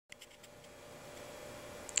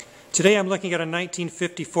Today I'm looking at a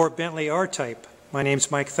 1954 Bentley R Type. My name's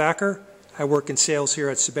Mike Thacker. I work in sales here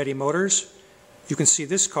at Sabetti Motors. You can see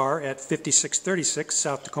this car at 5636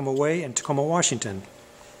 South Tacoma Way in Tacoma, Washington.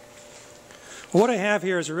 Well, what I have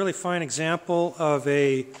here is a really fine example of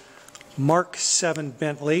a Mark VII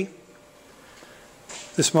Bentley.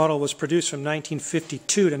 This model was produced from 1952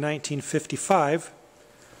 to 1955.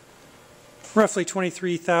 Roughly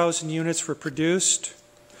 23,000 units were produced.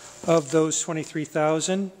 Of those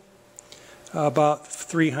 23,000, about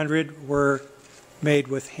 300 were made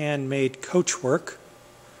with handmade coachwork.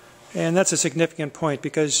 And that's a significant point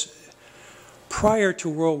because prior to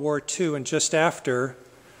World War II and just after,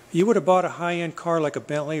 you would have bought a high-end car like a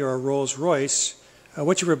Bentley or a Rolls Royce.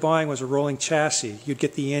 What you were buying was a rolling chassis. You'd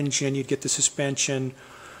get the engine, you'd get the suspension,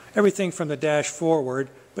 everything from the dash forward,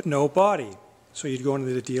 but no body. So you'd go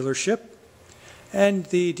into the dealership, and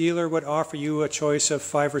the dealer would offer you a choice of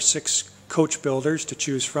 5 or 6 coach builders to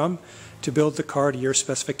choose from to build the car to your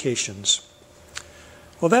specifications.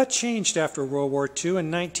 Well, that changed after World War II.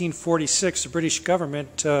 In 1946, the British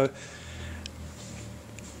government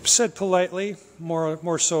said politely,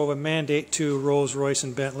 more so a mandate to Rolls Royce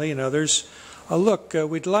and Bentley and others, look,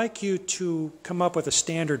 we'd like you to come up with a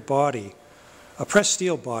standard body, a pressed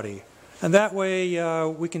steel body. And that way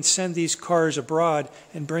we can send these cars abroad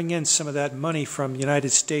and bring in some of that money from the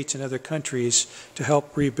United States and other countries to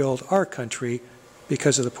help rebuild our country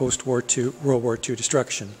because of the post-World War II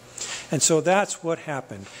destruction. And so that's what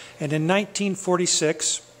happened. And in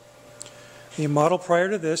 1946, the model prior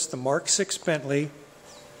to this, the Mark VI Bentley,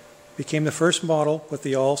 became the first model with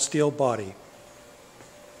the all-steel body.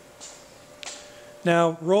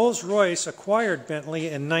 Now, Rolls Royce acquired Bentley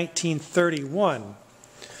in 1931.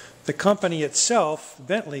 The company itself, the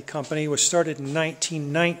Bentley Company, was started in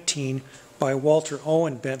 1919 by Walter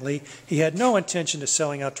Owen Bentley. He had no intention of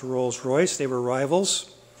selling out to Rolls Royce. They were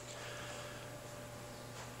rivals.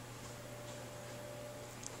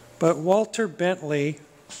 But Walter Bentley,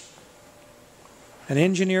 an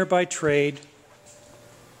engineer by trade,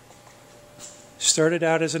 started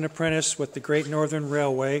out as an apprentice with the Great Northern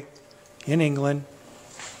Railway in England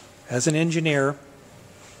as an engineer,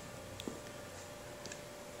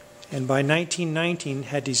 and by 1919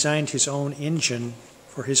 had designed his own engine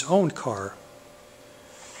for his own car.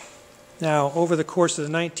 Now, over the course of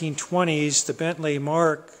the 1920s, the Bentley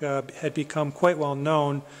Mark had become quite well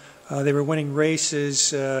known. They were winning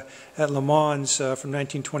races at Le Mans from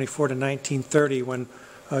 1924 to 1930 when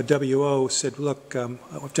WO said, look,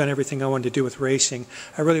 I've done everything I wanted to do with racing.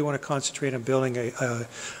 I really want to concentrate on building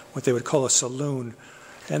what they would call a saloon.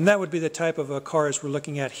 And that would be the type of cars we're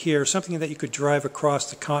looking at here, something that you could drive across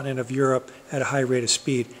the continent of Europe at a high rate of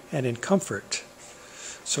speed and in comfort.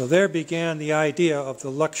 So there began the idea of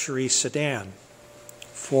the luxury sedan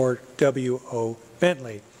for W.O.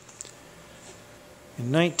 Bentley.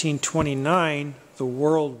 In 1929, the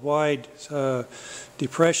worldwide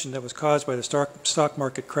depression that was caused by the stock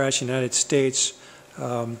market crash in the United States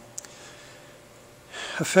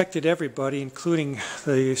affected everybody, including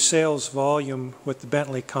the sales volume with the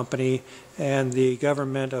Bentley Company, and the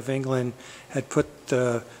government of England had put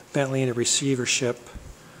Bentley into receivership.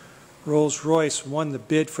 Rolls Royce won the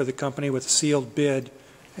bid for the company with a sealed bid,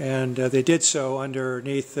 and they did so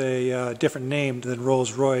underneath a different name than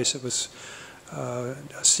Rolls Royce. It was a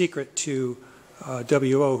secret to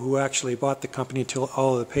WO, who actually bought the company until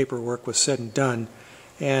all of the paperwork was said and done.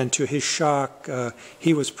 And to his shock,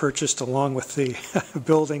 he was purchased along with the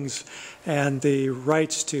buildings and the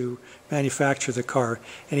rights to manufacture the car.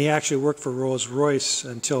 And he actually worked for Rolls Royce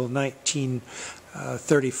until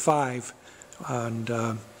 1935.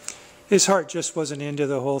 And his heart just wasn't into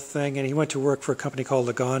the whole thing, and he went to work for a company called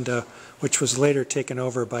Lagonda, which was later taken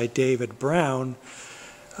over by David Brown,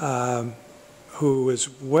 who is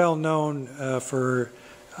well known for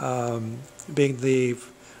being the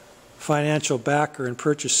financial backer and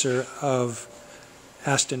purchaser of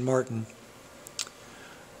Aston Martin.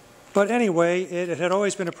 But anyway, it had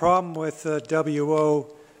always been a problem with W.O.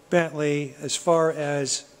 Bentley as far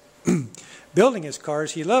as building his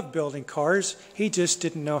cars. He loved building cars. He just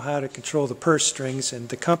didn't know how to control the purse strings, and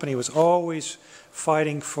the company was always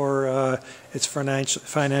fighting for its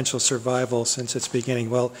financial survival since its beginning.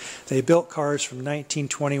 Well, they built cars from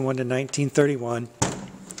 1921 to 1931.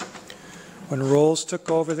 When Rolls took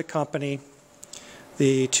over the company,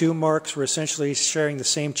 the two Marks were essentially sharing the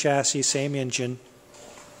same chassis, same engine.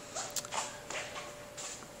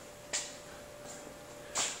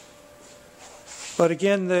 But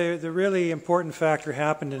again, the really important factor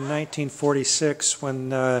happened in 1946 when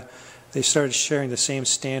they started sharing the same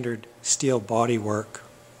standard steel bodywork.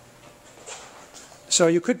 So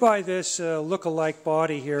you could buy this look-alike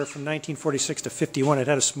body here from 1946 to 51. It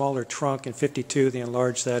had a smaller trunk. In 52 they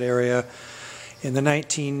enlarged that area. In the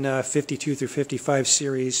 1952 through 55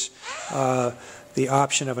 series, the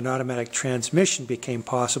option of an automatic transmission became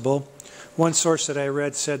possible. One source that I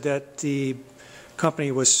read said that the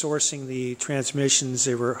company was sourcing the transmissions,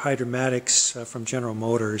 they were Hydramatics from General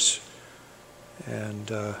Motors. And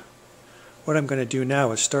what I'm going to do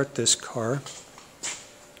now is start this car.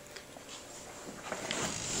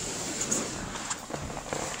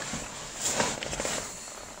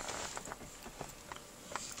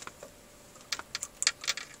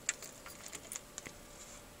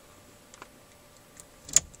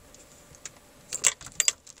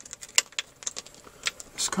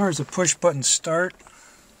 This car is a push-button start,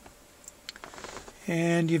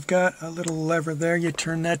 and you've got a little lever there. You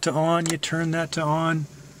turn that to on, you turn that to on,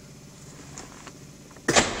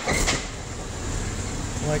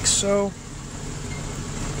 like so.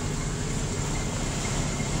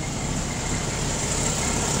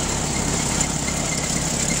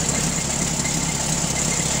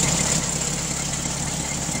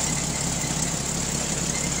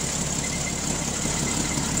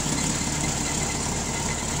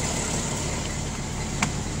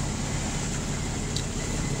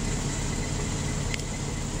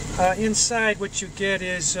 Inside what you get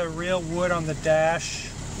is real wood on the dash.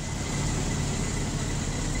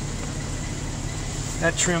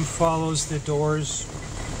 That trim follows the doors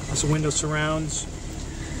as the window surrounds.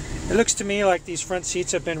 It looks to me like these front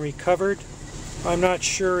seats have been recovered. I'm not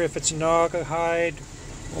sure if it's Naugahyde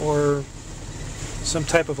or some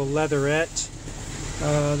type of a leatherette.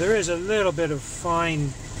 There is a little bit of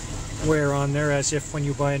fine wear on there, as if when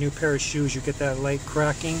you buy a new pair of shoes you get that light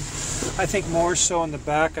cracking. I think more so in the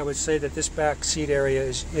back. I would say that this back seat area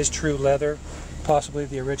is true leather, possibly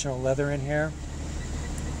the original leather in here.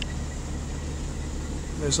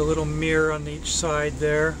 There's a little mirror on each side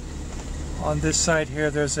there. On this side here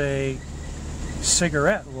there's a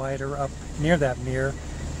cigarette lighter up near that mirror.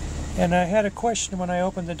 And I had a question when I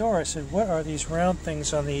opened the door. I said, what are these round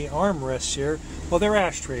things on the armrests here? Well, they're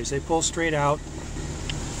ashtrays. They pull straight out.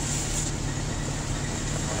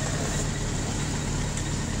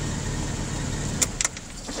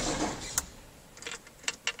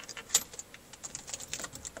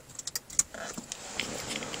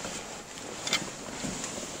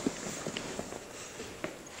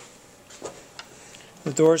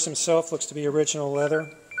 The doors themselves looks to be original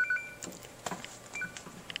leather.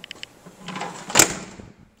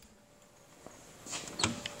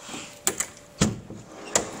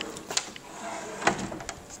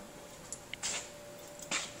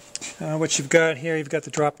 What you've got here, you've got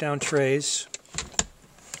the drop-down trays,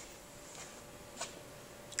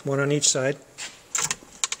 one on each side.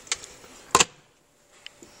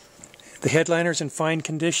 The headliner's in fine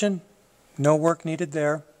condition, no work needed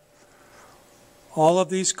there. All of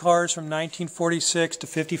these cars from 1946 to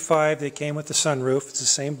 55, they came with the sunroof. It's the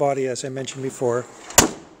same body as I mentioned before.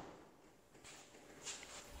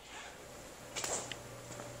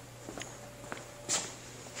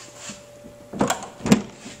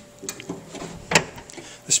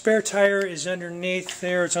 The spare tire is underneath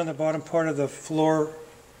there. It's on the bottom part of the floor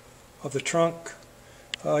of the trunk.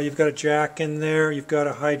 You've got a jack in there. You've got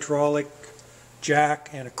a hydraulic jack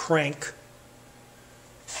and a crank.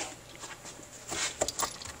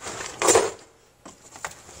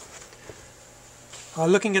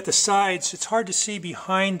 Looking at the sides, it's hard to see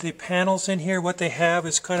behind the panels in here. What they have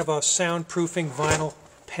is kind of a soundproofing vinyl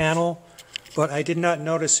panel, but I did not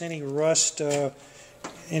notice any rust,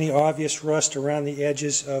 any obvious rust around the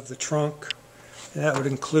edges of the trunk. And that would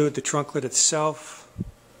include the trunk lid itself.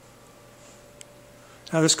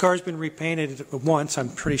 Now this car's been repainted once, I'm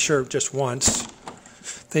pretty sure just once.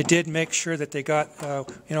 They did make sure that they got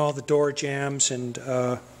all the door jambs and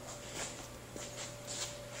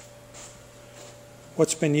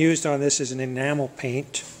what's been used on this is an enamel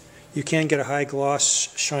paint. You can get a high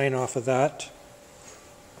gloss shine off of that.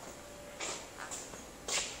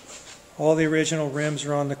 All the original rims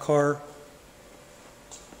are on the car.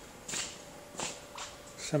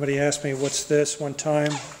 Somebody asked me, what's this one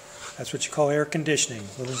time? That's what you call air conditioning.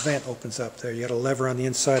 A little vent opens up there. You got a lever on the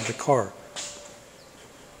inside of the car.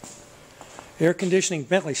 Air conditioning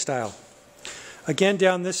Bentley style. Again,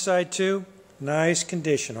 down this side too, nice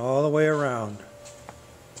condition all the way around.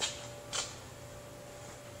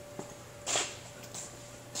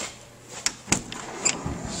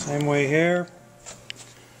 Same way here.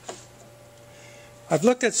 I've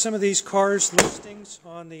looked at some of these cars listings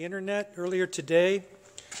on the internet earlier today.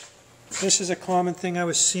 This is a common thing I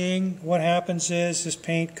was seeing. What happens is this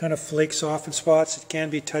paint kind of flakes off in spots. It can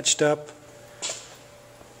be touched up.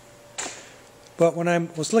 But when I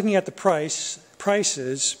was looking at the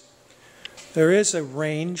prices, there is a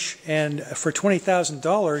range, and for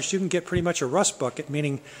 $20,000 you can get pretty much a rust bucket,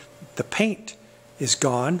 meaning the paint is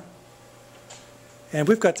gone. And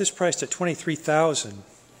we've got this priced at $23,000.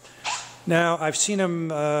 Now I've seen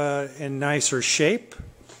them in nicer shape.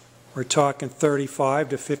 We're talking $35,000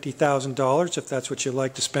 to $50,000 if that's what you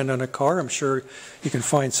like to spend on a car. I'm sure you can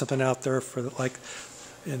find something out there for like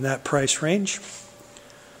in that price range.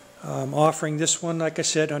 Offering this one, like I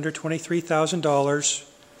said, under $23,000.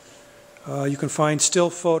 You can find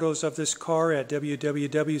still photos of this car at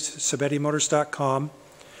www.sabettimotors.com.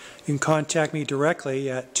 You can contact me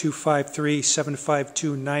directly at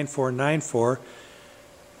 253-752-9494.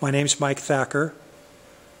 My name's Mike Thacker.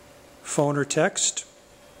 Phone or text.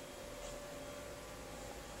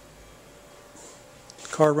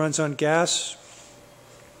 Car runs on gas.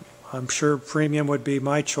 I'm sure premium would be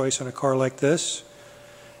my choice on a car like this.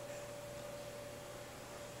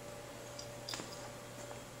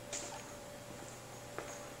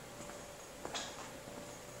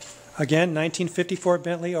 Again, 1954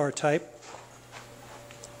 Bentley R Type.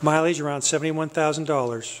 Mileage around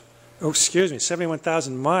 $71,000. Oh, excuse me,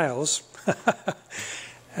 71,000 miles.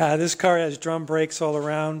 This car has drum brakes all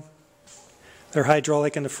around. They're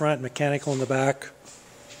hydraulic in the front, mechanical in the back.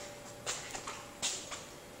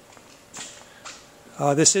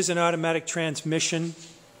 This is an automatic transmission.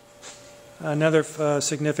 Another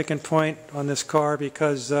significant point on this car,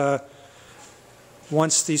 because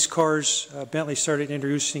once these cars, Bentley started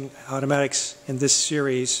introducing automatics in this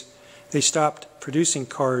series, they stopped producing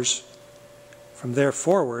cars from there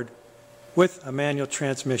forward with a manual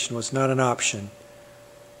transmission. It was not an option.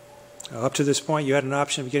 Up to this point, you had an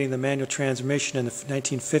option of getting the manual transmission in the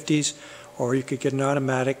 1950s, or you could get an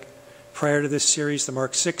automatic. Prior to this series, the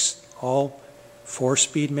Mark VI, all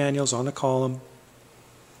 4-speed manuals on the column.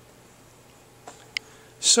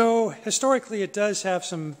 So historically, it does have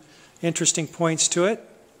some interesting points to it.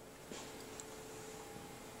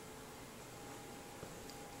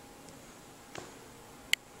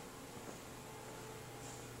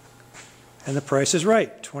 And the price is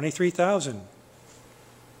right, $23,000.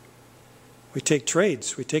 We take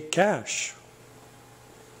trades, we take cash.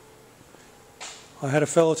 I had a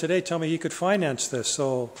fellow today tell me he could finance this,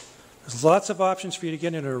 so there's lots of options for you to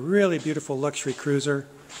get into a really beautiful luxury cruiser.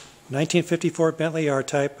 1954 Bentley R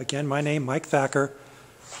Type. Again, my name, Mike Thacker.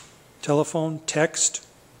 Telephone, text,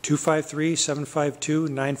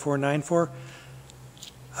 253-752-9494.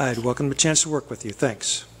 I'd welcome a chance to work with you.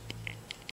 Thanks.